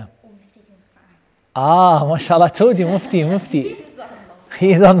Yeah. or mistaken as Quran? Ah, mashallah, I told you, Mufti.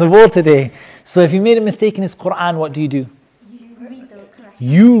 He's on the ball today. So if you made a mistake in his Quran, what do you do? You read the correct.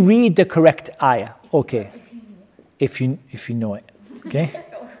 You read the correct ayah. Okay. If you know it. Okay?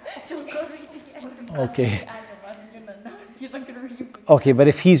 Okay. Okay, but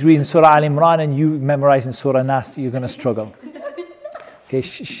if he's reading Surah Al Imran and you memorizing Surah Nas, you're going to struggle. Okay,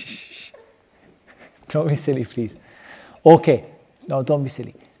 shh. Don't be silly, please. Okay. No, don't be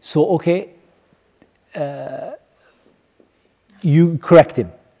silly. So, okay. You correct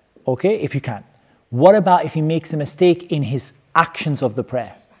him. Okay, if you can. What about if he makes a mistake in his actions of the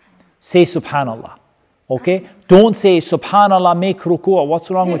prayer? Say Subhanallah. Okay? Don't say Subhanallah, make ruku'. What's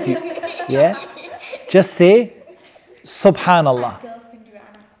wrong with you? Yeah? Just say Subhanallah.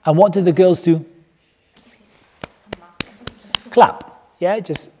 And what do the girls do? Clap. Yeah,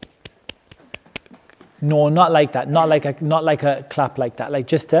 just no, not like that. Not like a clap like that. Like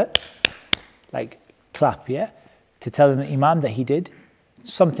just a clap, yeah? To tell the Imam that he did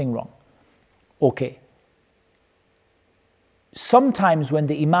something wrong. Okay. Sometimes when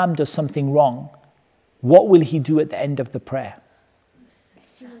the Imam does something wrong, what will he do at the end of the prayer?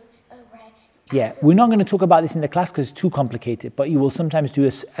 Yeah, we're not going to talk about this in the class because it's too complicated, but you will sometimes do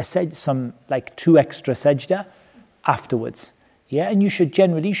some 2 extra sajda afterwards. Yeah, and you should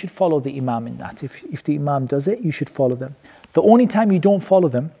follow the Imam in that. If the Imam does it, you should follow them. The only time you don't follow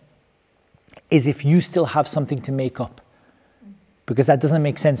them is if you still have something to make up. Because that doesn't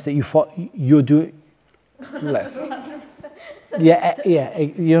make sense that you're doing... Yeah,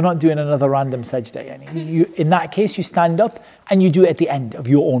 you're not doing another random sajda. In that case, you stand up and you do it at the end of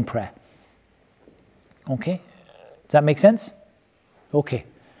your own prayer. Okay? Does that make sense? Okay.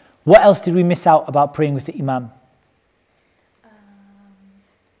 What else did we miss out about praying with the Imam?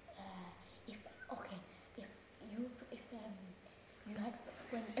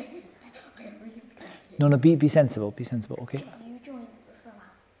 No, be sensible, okay? If you joined the salah,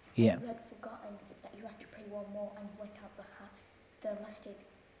 Yeah. you had forgotten that you had to pray one more and went out the masjid.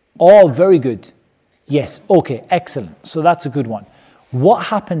 Oh, very good. Yes, okay, excellent. So that's a good one. What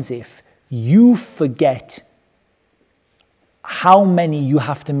happens if you forget how many you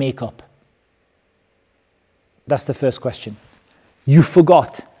have to make up? That's the first question. You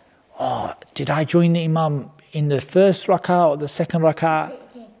forgot. Oh, did I join the Imam in the first rak'ah or the second rak'ah? Pray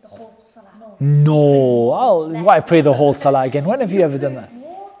again, the whole salah. No, why pray the whole salah again? When have you ever done that?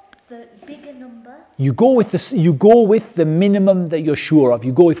 The bigger number. You go with the minimum that you're sure of.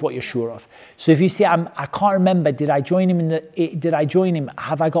 You go with what you're sure of. So if you say, I can't remember, did I join him?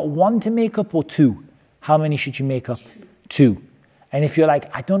 Have I got 1 to make up or 2? How many should you make up? 2. And if you're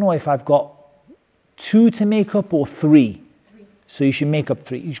like, I don't know if I've got 2 to make up or 3. So you should make up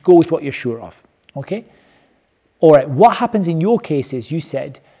 3. You should go with what you're sure of. Okay? All right, what happens in your case is you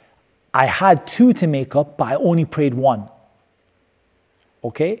said, I had 2 to make up, but I only prayed 1.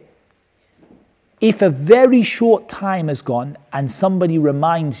 Okay? If a very short time has gone and somebody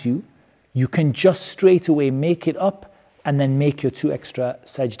reminds you, you can just straight away make it up and then make your 2 extra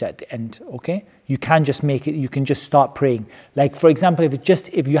sajda at the end. Okay? You can just make it, you can just start praying. Like for example,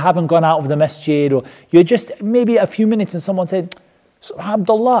 if you haven't gone out of the masjid, or you're just maybe a few minutes and someone said, so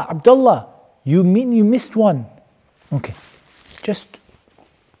Abdullah, you missed one. Okay, just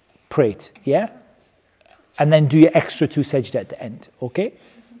pray it, yeah? And then do your extra 2 sajda at the end, okay?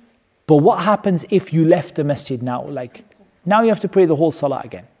 But what happens if you left the masjid now? Like, now you have to pray the whole salah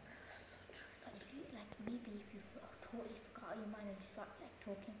again. But if you, like, maybe if you totally forgot your mind and you start, like,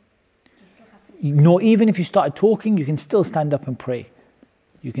 talking, you still have to... No, even if you started talking, you can still stand up and pray.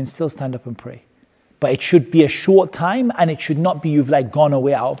 You can still stand up and pray. But it should be a short time, and it should not be you've like gone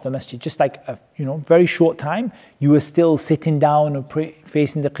away out of the masjid. Just like a very short time, you were still sitting down and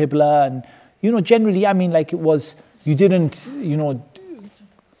facing the qibla, and generally, I mean, like it was, you didn't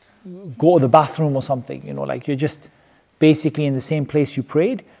go to the bathroom or something. Like you're just basically in the same place you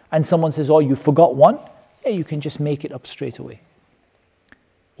prayed, and someone says, "Oh, you forgot one." Yeah, you can just make it up straight away,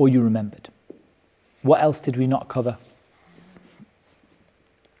 or you remembered. What else did we not cover?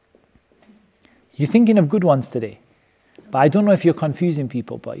 You're thinking of good ones today. But I don't know if you're confusing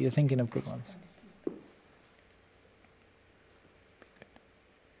people, but you're thinking of good ones.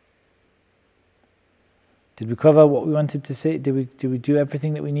 Did we cover what we wanted to say? Did we do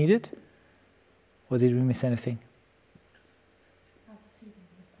everything that we needed? Or did we miss anything?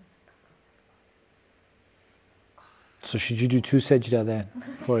 So should you do 2 sajda then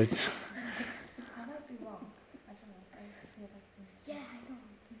for it? I might be wrong. I don't know. I just feel like... Yeah, I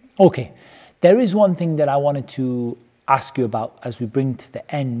know. Okay. There is one thing that I wanted to ask you about as we bring to the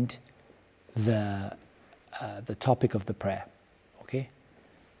end the topic of the prayer. Okay?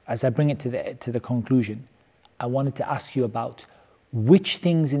 As I bring it to the conclusion, I wanted to ask you about which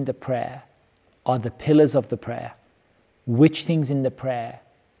things in the prayer are the pillars of the prayer, which things in the prayer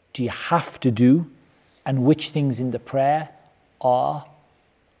do you have to do, and which things in the prayer are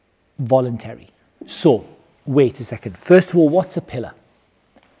voluntary. So, wait a second. First of all, what's a pillar?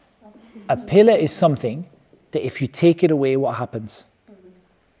 A pillar is something that if you take it away, what happens?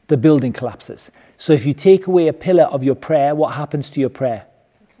 The building collapses. So if you take away a pillar of your prayer, what happens to your prayer?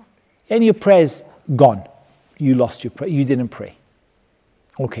 And your prayer is gone. You lost your prayer. You didn't pray.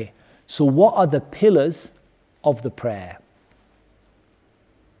 Okay. So what are the pillars of the prayer?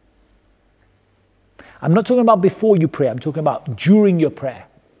 I'm not talking about before you pray. I'm talking about during your prayer.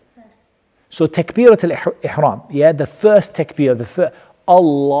 So takbirat al-ihram, yeah, the first takbir, the first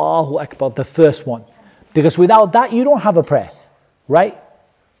Allahu Akbar, the first one. Because without that, you don't have a prayer, right?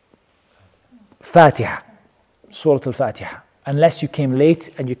 Fatiha, Surah Al-Fatiha. Unless you came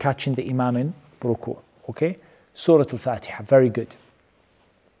late and you're catching the Imam in ruku', okay? Surah Al-Fatiha, very good.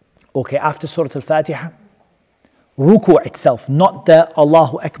 Okay, after Surah Al-Fatiha, ruku' itself, not the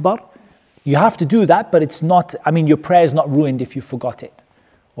Allahu Akbar. You have to do that, but it's not, I mean, your prayer is not ruined if you forgot it,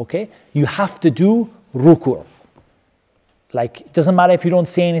 okay? You have to do ruku'. Like, it doesn't matter if you don't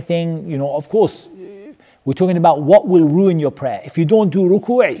say anything, of course, we're talking about what will ruin your prayer. If you don't do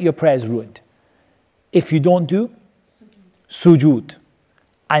ruku', your prayer is ruined. If you don't do sujood,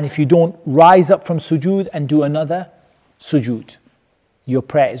 and if you don't rise up from sujood and do another sujood, your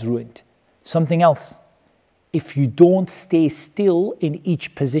prayer is ruined. Something else, if you don't stay still in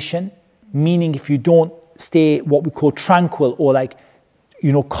each position, meaning if you don't stay what we call tranquil or like,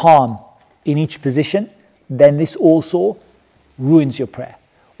 calm in each position, then this also ruins your prayer.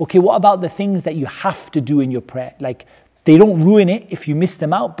 Okay, what about the things that you have to do in your prayer? Like, they don't ruin it if you miss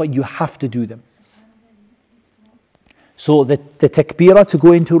them out, but you have to do them. So the takbirah to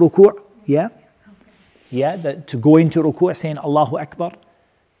go into ruku', to go into ruku', saying Allahu Akbar,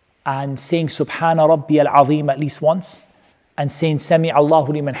 and saying Subhana Rabbi al-Azim at least once, and saying Sami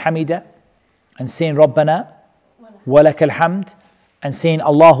Allahu liman hamida, and saying Rabbana wa lakal hamd, and saying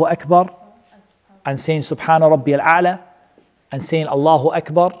Allahu Akbar, and saying Subhana Rabbi al-A'la, and saying Allahu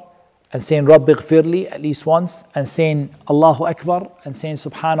Akbar, and saying Rabbi Ghfirli at least once, and saying Allahu Akbar, and saying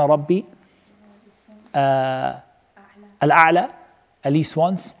Subhana Rabbi al-A'la at least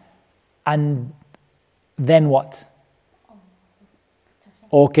once, and then what?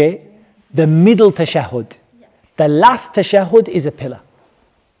 Okay, the middle tashahhud. The last tashahhud is a pillar.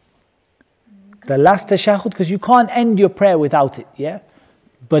 The last tashahhud, because you can't end your prayer without it, yeah?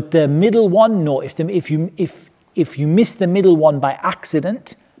 But the middle one, no. If you miss the middle one by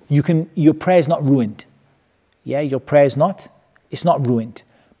accident, your prayer is not ruined. Yeah, your prayer is not it's not ruined.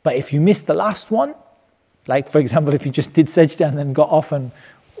 But if you miss the last one, like for example, if you just did sajda and then got off and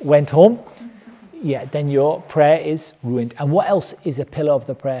went home, yeah, then your prayer is ruined. And what else is a pillar of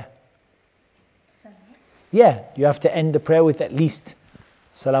the prayer? Yeah, you have to end the prayer with at least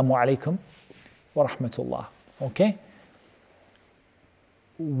Assalamu alaikum wa rahmatullah. Okay?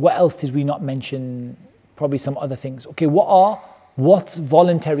 What else did we not mention? Probably some other things. Okay, what's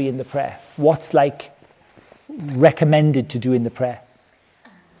voluntary in the prayer? What's like recommended to do in the prayer?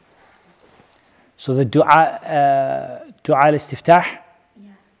 So the dua al-istiftah,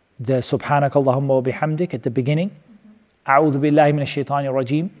 the Subhanak Allahumma wa bihamdik at the beginning. A'udhu billahi minash shaitanir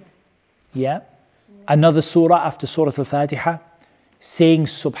rajim. Yeah. Another surah after Surah Al-Fatiha, saying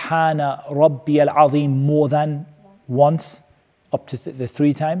Subhana Rabbi al-Azim more than once, up to the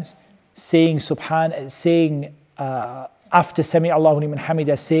 3 times. Saying after Sami Allahu liman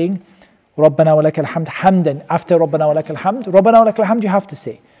hamida, saying Rabbana wa lakal hamd, hamdan. After Rabbana wa lakal hamd, Rabbana wa lakal hamd you have to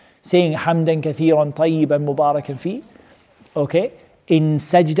say. Saying hamdan kathiran tayyiban mubarakan fi. Okay. In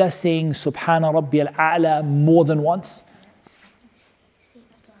sajda, saying Subhana Rabbi al-A'la more than once.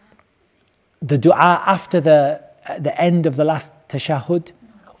 The dua after the end of the last tashahhud,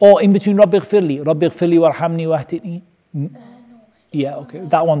 or in between Rabbi ghfirli warhamni wahdini. Yeah, okay,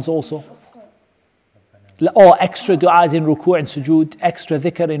 that one's also. Or extra du'as in ruku' and sujood, extra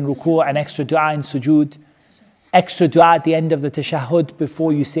dhikr in ruku' and extra du'a in sujood, extra du'a at the end of the tashahhud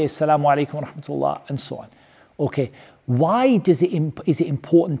before you say assalamu alaikum wa rahmatullah, and so on. Okay, why is it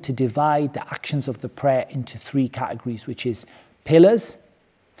important to divide the actions of the prayer into 3 categories, which is pillars,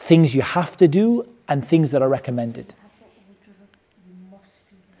 things you have to do, and things that are recommended?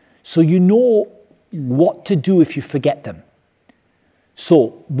 So you know what to do if you forget them.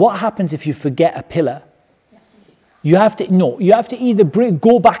 So what happens if you forget a pillar? You have to either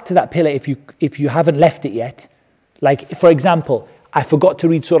go back to that pillar if you haven't left it yet. Like for example, I forgot to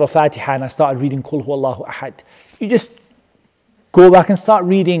read Surah Fatiha and I started reading Qul Huwallahu Ahad. You just go back and start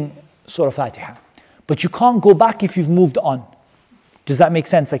reading Surah Fatiha. But you can't go back if you've moved on. Does that make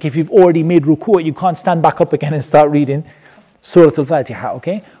sense? Like if you've already made ruku', you can't stand back up again and start reading Surah Al-Fatiha,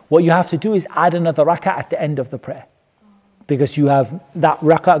 okay? What you have to do is add another rak'ah at the end of the prayer. Because you have, that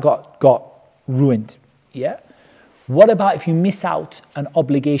rak'ah got ruined, yeah? What about if you miss out an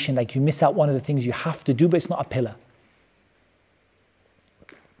obligation, like you miss out one of the things you have to do, but it's not a pillar?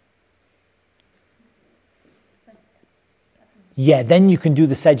 Yeah, then you can do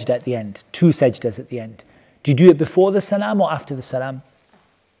the sajda at the end, 2 sajdas at the end. Do you do it before the salam or after the salam?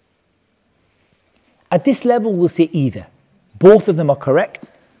 At this level, we'll say either. Both of them are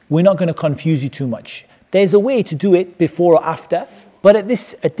correct. We're not going to confuse you too much. There's a way to do it before or after, but at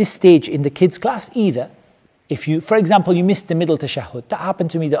this stage in the kids' class, either. If you, for example, you missed the middle tashahhud. That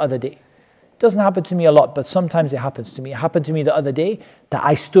happened to me the other day. It doesn't happen to me a lot, but sometimes it happens to me. It happened to me the other day that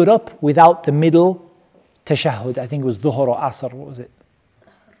I stood up without the middle tashahhud. I think it was dhuhr or asr, what was it?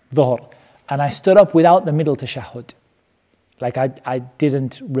 Dhuhr. And I stood up without the middle tashahhud. Like I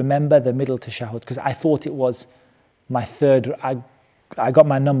didn't remember the middle tashahhud because I thought it was my third, I got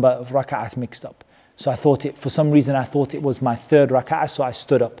my number of rak'ahs mixed up. So for some reason I thought it was my third rak'ah, so I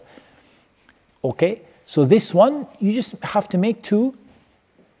stood up. Okay, so this one, you just have to make 2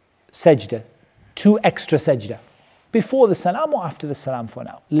 sajda, 2 extra sajda. Before the salam or after the salam for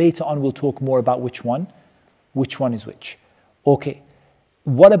now. Later on we'll talk more about which one is which. Okay.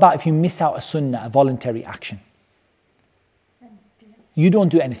 What about if you miss out a sunnah, a voluntary action? You don't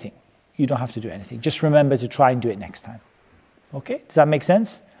do anything. You don't have to do anything. Just remember to try and do it next time. Okay, does that make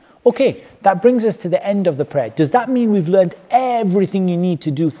sense? Okay, that brings us to the end of the prayer. Does that mean we've learned everything you need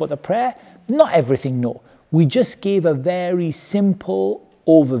to do for the prayer? Not everything, no. We just gave a very simple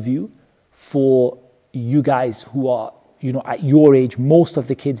overview for you guys who are, at your age. Most of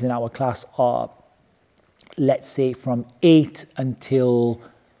the kids in our class are, let's say, from 8 until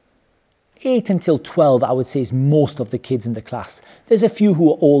 12, I would say, is most of the kids in the class. There's a few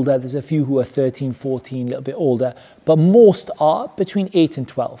who are older, there's a few who are 13, 14, a little bit older, but most are between 8 and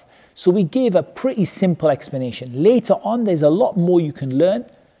 12. So we gave a pretty simple explanation. Later on, there's a lot more you can learn,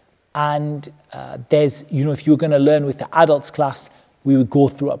 and there's, if you're going to learn with the adults class, we would go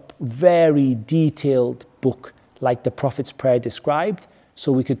through a very detailed book like the Prophet's prayer described,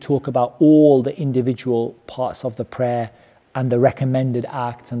 so we could talk about all the individual parts of the prayer and the recommended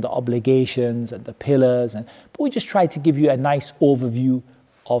acts and the obligations and the pillars. But we just tried to give you a nice overview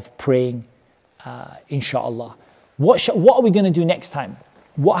of praying, inshallah. What are we going to do next time?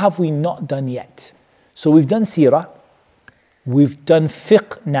 What have we not done yet? So we've done seerah. We've done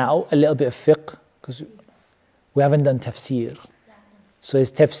fiqh now, a little bit of fiqh, because we haven't done tafsir. So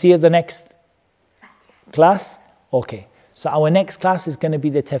is tafsir the next class? Okay. So our next class is going to be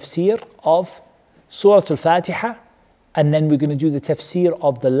the tafsir of Surah Al-Fatiha, and then we're going to do the tafsir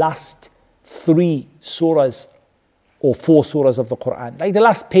of the last 3 surahs or 4 surahs of the Quran, like the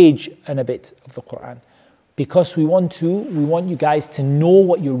last page and a bit of the Quran, because we want you guys to know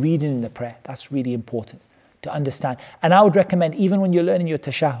what you're reading in the prayer. That's really important to understand. And I would recommend, even when you're learning your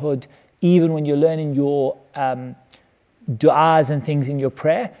tashahhud, even when you're learning your du'as and things in your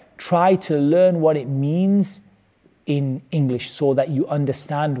prayer, try to learn what it means in English so that you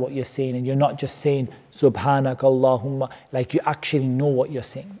understand what you're saying and you're not just saying Subhanak Allahumma, like you actually know what you're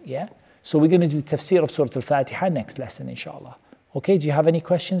saying. Yeah. So we're going to do the tafsir of Surah Al-Fatiha next lesson, inshallah. Okay, do you have any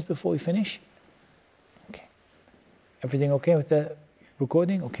questions before we finish? Okay. Everything okay with the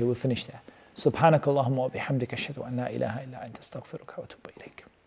recording? Okay, we'll finish there. Subhanak Allahumma wa bihamdika ashhadu an la ilaha illa anta astaghfiruka wa atubu ilayk.